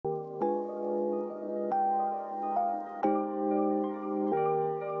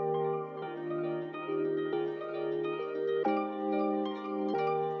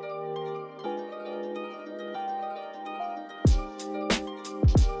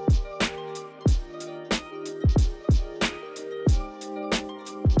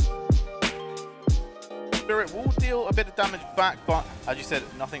will deal a bit of damage back, but as you said,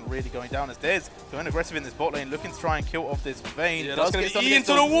 nothing really going down as Dez going aggressive in this bot lane, looking to try and kill off this Vayne. Yeah, does that's get going to be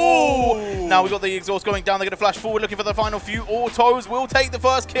into the the wall! Now we got the exhaust going down, they're going to flash forward, looking for the final few autos, will take the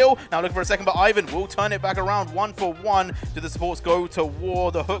first kill. Now looking for a second, but Ivan will turn it back around 1 for 1. Do the supports go to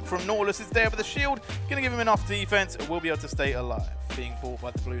war? The hook from Nautilus is there, but the shield going to give him enough defense, will be able to stay alive. Being fought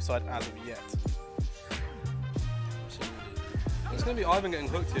by the blue side as of yet. It's going to be Ivan getting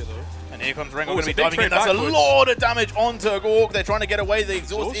hooked here, though. And here comes Rengo, Oh, going to be diving in. That's backwards. A lot of damage onto Gork. They're trying to get away. The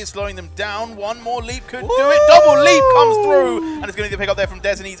exhaust is slowing them down. One more leap could do it. Double leap comes through. And it's going to be the pick up there from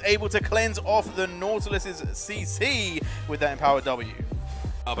Dez, and he's able to cleanse off the Nautilus's CC with that empowered W.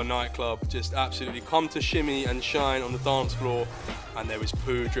 Of a nightclub, just absolutely come to shimmy and shine on the dance floor. And there was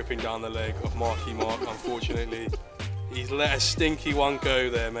poo dripping down the leg of Marky Mark, unfortunately. He's let a stinky one go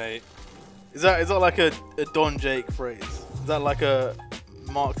there, mate. Is that like a Don Jake phrase? Is that like a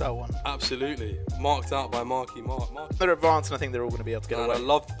marked out one? Absolutely. Marked out by Marky Mark. They're advanced, and I think they're all going to be able to get away.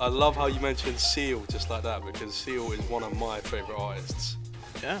 I love how you mentioned Seal just like that, because Seal is one of my favourite artists.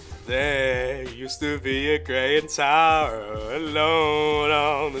 Yeah. There used to be a great tower alone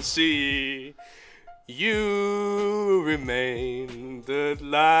on the sea. You remain the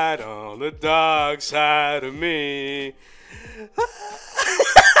light on the dark side of me.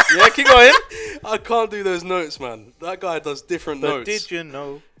 Yeah, keep going. I can't do those notes, man. That guy does different notes. Did you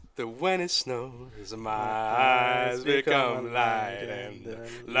know that when it snows, my eyes become light, and the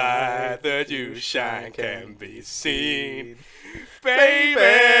light that you shine can be seen? Baby,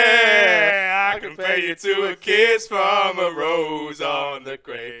 I compare you to a kiss from a rose on the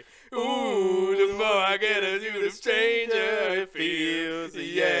grave. Ooh, the more I get of you, the stranger it feels,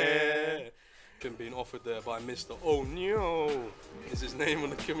 yeah. Being offered there by Mr. Oh no, is his name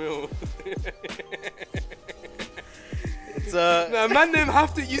on the Camille? It's now, man, them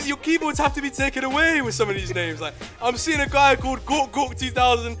have to. Your keyboards have to be taken away with some of these names. Like, I'm seeing a guy called Gork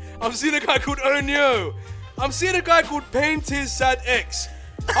 2000. I'm seeing a guy called Onyo. I'm seeing a guy called Paint His Sad X.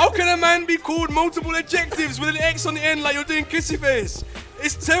 How can a man be called multiple adjectives with an X on the end like you're doing kissy face?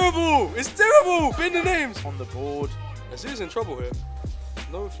 It's terrible. It's terrible. Bin the names on the board. Azir's in trouble here.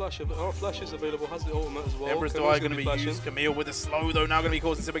 No flash, flash is available, has the ultimate as well. Emperor's Dye going to be used. Camille with the slow, though, now going to be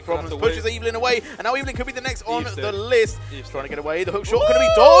causing some big problems. Pushes Evelyn away, and now Evelyn could be the next on the list. Eve's trying to get away. The hook shot going to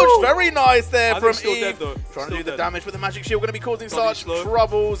be dodged. Very nice there from Eve. Trying to do the damage with the magic shield. Going to be causing such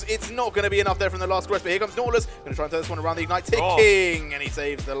troubles. It's not going to be enough there from the last grasp, but here comes Nautilus. Going to try and turn this one around the Ignite. Ticking, and he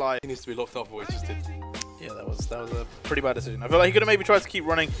saves the life. He needs to be locked up for what he just did. Yeah, that was a pretty bad decision. I feel like he could have maybe tried to keep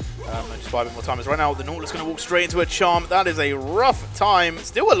running and just buy a bit more time. As right now, the Nautilus going to walk straight into a charm. That is a rough time.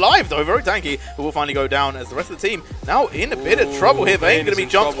 Still alive, though. Very tanky. But will finally go down as the rest of the team now in a bit of trouble here. Vayne going to be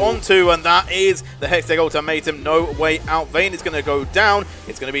jumped onto, and that is the Hextech ultimatum. No way out. Vayne is going to go down.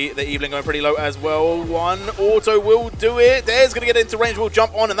 It's going to be the Evelyn going pretty low as well. One auto will do it. There's going to get into range. Will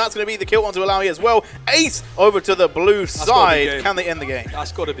jump on, and that's going to be the kill onto Alawi as well. Ace over to the blue side. Can they end the game?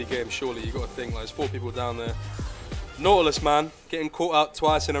 That's got to be game, surely. You've got to think, like, there's 4 people down there. Nautilus, man, getting caught out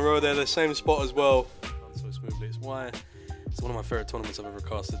twice in a row there, the same spot as well. So smoothly. It's one of my favorite tournaments I've ever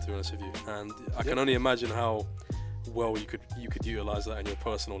casted, to be honest with you. And I can only imagine how well you could utilize that in your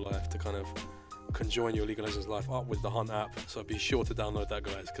personal life to kind of conjoin your League of Legends life up with the Hunt app. So be sure to download that,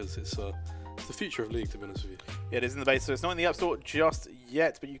 guys, because it's the future of League, to be honest with you. Yeah, it is in the base, so it's not in the App Store just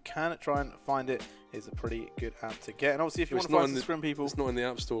yet, but you can try and find it. It's a pretty good app to get. And obviously, if you want to find some scrim people... It's not in the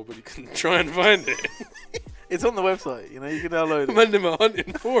App Store, but you can try and find it. It's on the website, you know, you can download it. Man, them are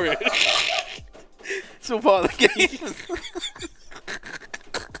hunting for it. It's all part of the game.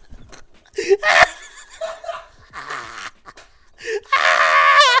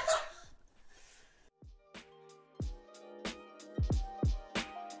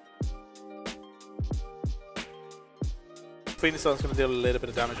 Phoenix Sun's going to deal a little bit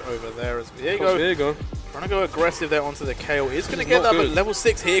of damage over there. As there you go. There you go. Trying to go aggressive there onto the KO. Is going to get that, but level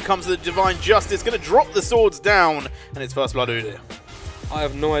 6, here comes the Divine Justice. Going to drop the swords down, and it's first blood Udyr. I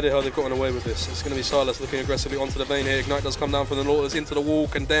have no idea how they've gotten away with this. It's going to be Silas looking aggressively onto the Vayne here. Ignite does come down from the Nautilus into the wall.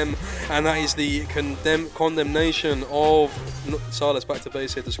 Condemn, and that is the condemnation of Silas back to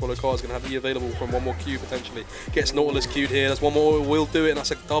base here. The Swallow card is going to have E available from one more Q potentially. Gets Nautilus queued here. That's one more. Will do it, and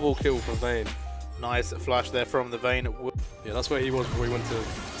that's a double kill from Vayne. Nice flash there from the Vayne. Yeah, that's where he was before he went to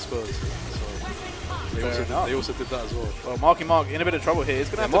Spurs. So they also did that as well. Well, Marky Mark in a bit of trouble here. He's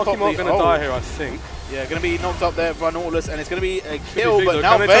going to have Marky to Mark going to die here, I think. Yeah, going to be knocked up there by Nautilus, and it's going to be a kill, but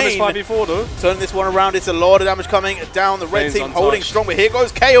now Vayne turning this one around. It's a lot of damage coming down. The red Vayne's team untouched. holding strong, but here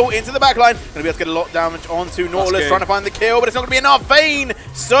goes KO into the backline. Going to be able to get a lot of damage onto Nautilus, trying to find the kill, but it's not going to be enough. Vayne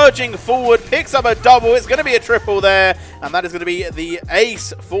surging forward, picks up a double. It's going to be a triple there, and that is going to be the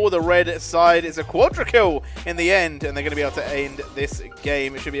ace for the red side. It's a quadra kill in the end, and they're going to be able to end this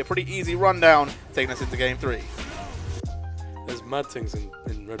game. It should be a pretty easy rundown, taking us into game 3. There's mad things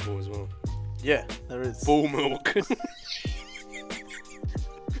in Red Bull as well. Yeah, there is. Bull milk.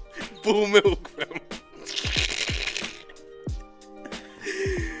 Bull milk, fam.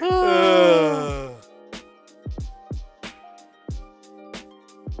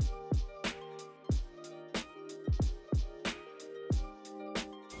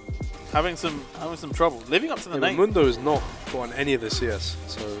 Having some trouble living up to the name. Mundo has not gotten any of the CS,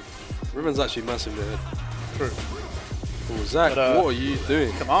 so Ribbon's actually massively ahead. True. Oh, Zach, what are you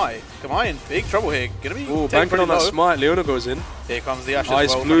doing? Kamai in big trouble here. Gonna be banking on that smite. Leona goes in. Here comes the Ashe Ice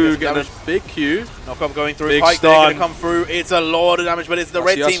as well. Blue getting a big Q. Knockup going through. Big Pike, they're going to stun. come through. It's a lot of damage, but it's the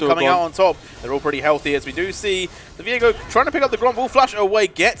red team coming gone. out on top. They're all pretty healthy, as we do see the Viego trying to pick up the Gromp. Will flash away,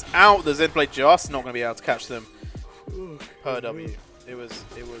 get out. The Zen play just not going to be able to catch them per W. It was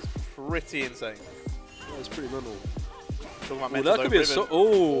pretty insane. That was pretty mental. That could be a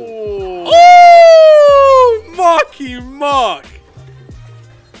Marky Mark!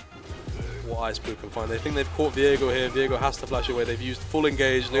 What Ice Blue can find. They think they've caught Viego here. Viego has to flash away. They've used full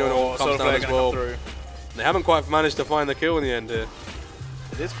engage. Leona comes down as well. They haven't quite managed to find the kill in the end here.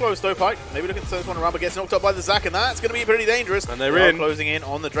 It is close though, Pike. Maybe looking to turn this one around, but gets knocked up by the Zac, and that's going to be pretty dangerous. And they're in. Closing in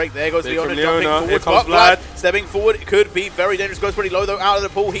on the Drake. There goes Leona Leona. jumping forward. But Vlad stepping forward. It could be very dangerous. Goes pretty low though. Out of the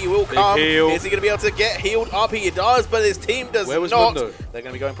pool, he will come. Is he going to be able to get healed up? He does, but his team does not. Mundo? They're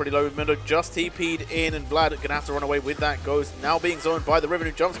going to be going pretty low with Mundo. Just TP'd in, and Vlad going to have to run away with that. Goes now being zoned by the Riven,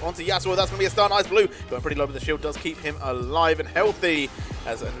 who jumps onto Yasuo. That's going to be a stun. Ice Blue going pretty low, but the shield does keep him alive and healthy.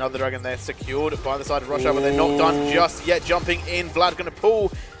 As another dragon there secured by the side of Rush Hour, but they're not done just yet. Jumping in, Vlad going to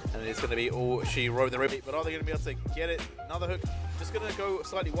pull. And it's going to be all she rode the ribbon. But are they going to be able to get it? Another hook. Just going to go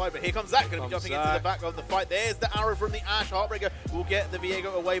slightly wide. But here comes Zac. Going to be jumping into the back of the fight. There's the arrow from the Ashe. Heartbreaker will get the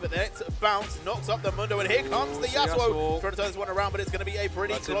Viego away. But then it's bounce. Knocks up the Mundo. And here comes the Yasuo. Trying to turn this one around. But it's going to be a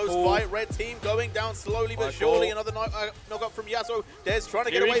pretty close fight. Red team going down slowly but surely. Another knock up from Yasuo. Dez trying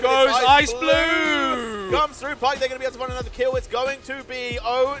to get away. Here he goes. Ice Blue. Comes through. Pike. They're going to be able to find another kill. It's going to be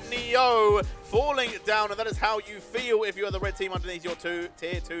Neo falling down. And that is how you feel if you are the red team underneath your tier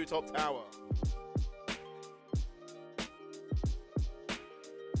 2 top tower.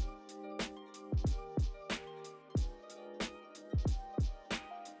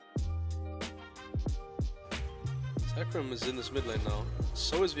 Zekrom is in this mid lane now.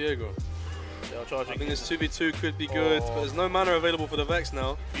 So is Viego. I think this 2v2 could be good, but there's no mana available for the Vex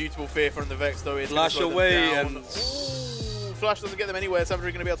now. Beautiful fear from the Vex though. It's Flash away and... Flash doesn't get them anywhere. Savage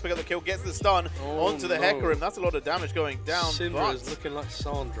going to be able to pick up the kill. Gets the stun onto the Hecarim. That's a lot of damage going down. Syndra is looking like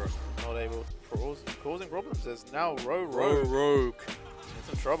Sandra. Not able. Causing problems. There's now Rogue. Rogue. In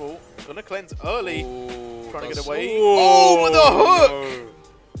some trouble. Gonna cleanse early. Trying to get away. With the hook!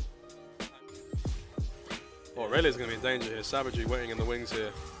 Oh, Aurelia's going to be in danger here. Savagery waiting in the wings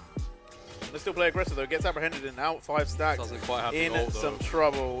here. They still play aggressive though. Gets apprehended and out 5 stacks. Doesn't quite have in the some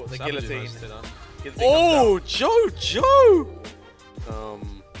trouble. The guillotine. Joe! Do you want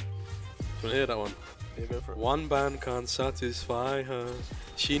to hear that one? Yeah, go for it. One band can't satisfy her.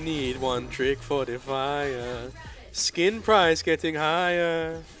 She need one trick for the fire. Skin price getting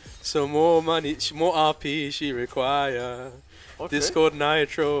higher. So more money, more RP she require. Okay. Discord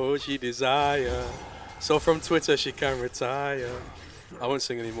Nitro she desire. So from Twitter she can retire. I won't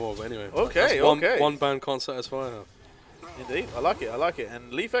sing anymore, but anyway. Okay, one band can't satisfy her. Indeed, I like it.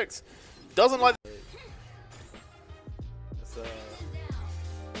 And Leafex doesn't like.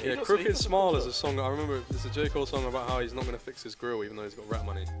 Yeah, Crooked Smile is a song. I remember it's a J. Cole song about how he's not going to fix his grill even though he's got rap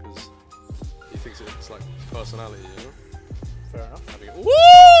money because he thinks it's like personality, you know? Fair enough.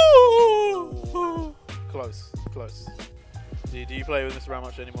 Woo! Close. Do you play with Mr. Ram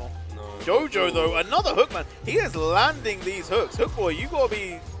much anymore? No. Jojo though, another hook man. He is landing these hooks. Hook boy, you gotta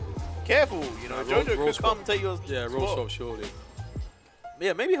be careful. You know, Jojo could come take your roll swap surely.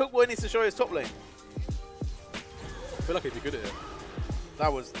 Yeah, maybe Hook boy needs to show his top lane. I feel like he'd be good at it.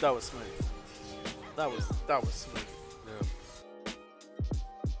 That was smooth. That was smooth. Yeah.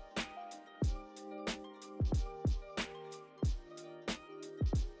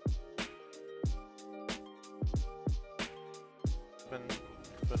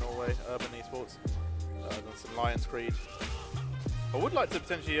 For Norway, Urban Esports, done some Lions Creed. I would like to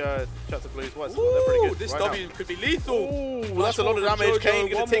potentially chat to Blues White. They're pretty good. This right W could be lethal. Ooh, that's a lot of damage.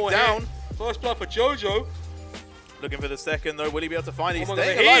 Kane going to tick down. First blood for Jojo. Looking for the second, though. Will he be able to find it? He's Oh my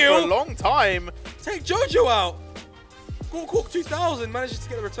God, staying alive heal. for a long time. Take Jojo out. Gork 2000 manages to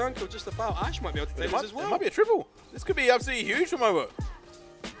get the return kill just about. Ash might be able to take this as well. It might be a triple. This could be absolutely huge for Momo.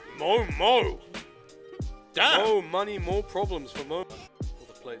 Momo. Damn. More money, more problems for Momo. Or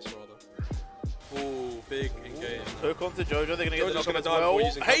the plates, rather. Ooh, big engage. Hook onto Jojo. They're going to get the Jojo's knock gonna as die well. before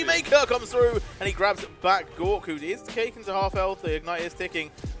using Haymaker comes through, and he grabs back Gork, who is caking to half health. The Ignite is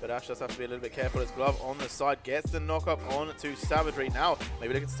ticking, but Ash does have to be a little bit careful. His glove on the side gets the knock up on to Savagery. Now,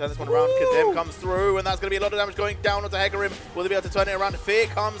 maybe looking to turn this one around. Kadem comes through, and that's going to be a lot of damage going down onto Hecarim. Will they be able to turn it around? Fear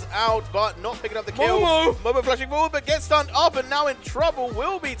comes out, but not picking up the kill. Momo flashing forward, but gets stunned up, and now in trouble.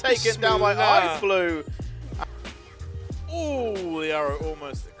 Will be taken down by Ice Blue. Ooh, the arrow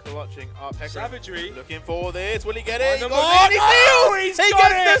almost clutching up. Hecarim Savagery looking for this. Will he get it? He Oh, goes in, he steals! He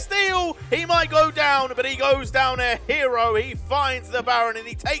got gets the steal! He might go down, but he goes down a hero. He finds the Baron and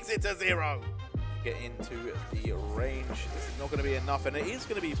he takes it to 0. Get into the range. This is not going to be enough, and it is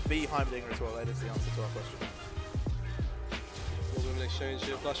going to be behind Dinger as well. That is the answer to our question. Exchange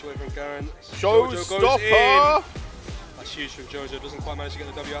here, flash away from Garen. Showstopper! That's huge from Jojo. Doesn't quite manage to get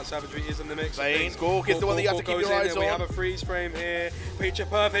the W out. Savagery is in the mix. Vayne, Gork is the one that you have to keep your eyes on. We have a freeze frame here. Picture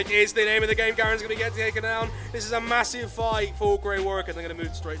perfect is the name of the game. Garen's going to get taken down. This is a massive fight for Grey Work, and they're going to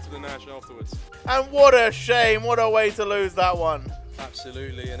move straight to the Nash afterwards. And what a shame. What a way to lose that one.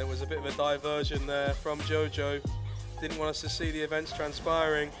 Absolutely, and it was a bit of a diversion there from Jojo. Didn't want us to see the events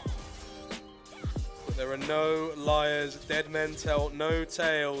transpiring. But there are no liars, dead men tell no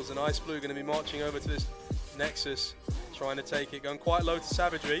tales, and Ice Blue going to be marching over to this Nexus, trying to take it, going quite low to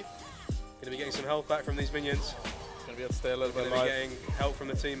Savagery. Going to be getting some health back from these minions. Going to be able to stay a little bit Going to be getting help from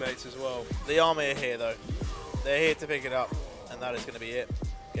the teammates as well. The army are here though. They're here to pick it up, and that is going to be it.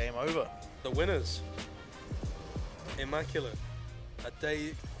 Game over. The winners. Immaculate. A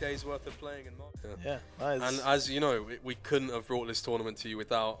day's worth of playing in March. Yeah, nice. And as you know, we couldn't have brought this tournament to you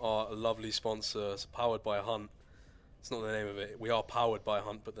without our lovely sponsors, Powered by Hunt. It's not the name of it. We are powered by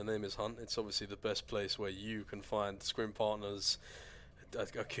Hunt, but the name is Hunt. It's obviously the best place where you can find scrim partners,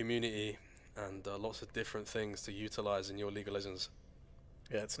 a community, and lots of different things to utilize in your League of Legends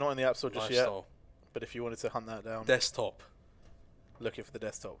Yeah, it's not in the App Store just lifestyle. yet, but if you wanted to hunt that down, Desktop. looking for the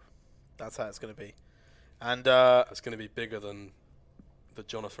desktop. That's how it's going to be. And It's going to be bigger than the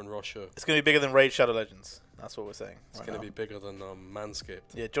Jonathan Ross show. it's going to be bigger than Raid Shadow Legends. That's what we're saying. It's going to be bigger than Manscaped.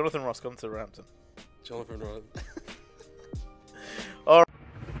 Yeah, Jonathan Ross, come to Rampton. Jonathan Ross.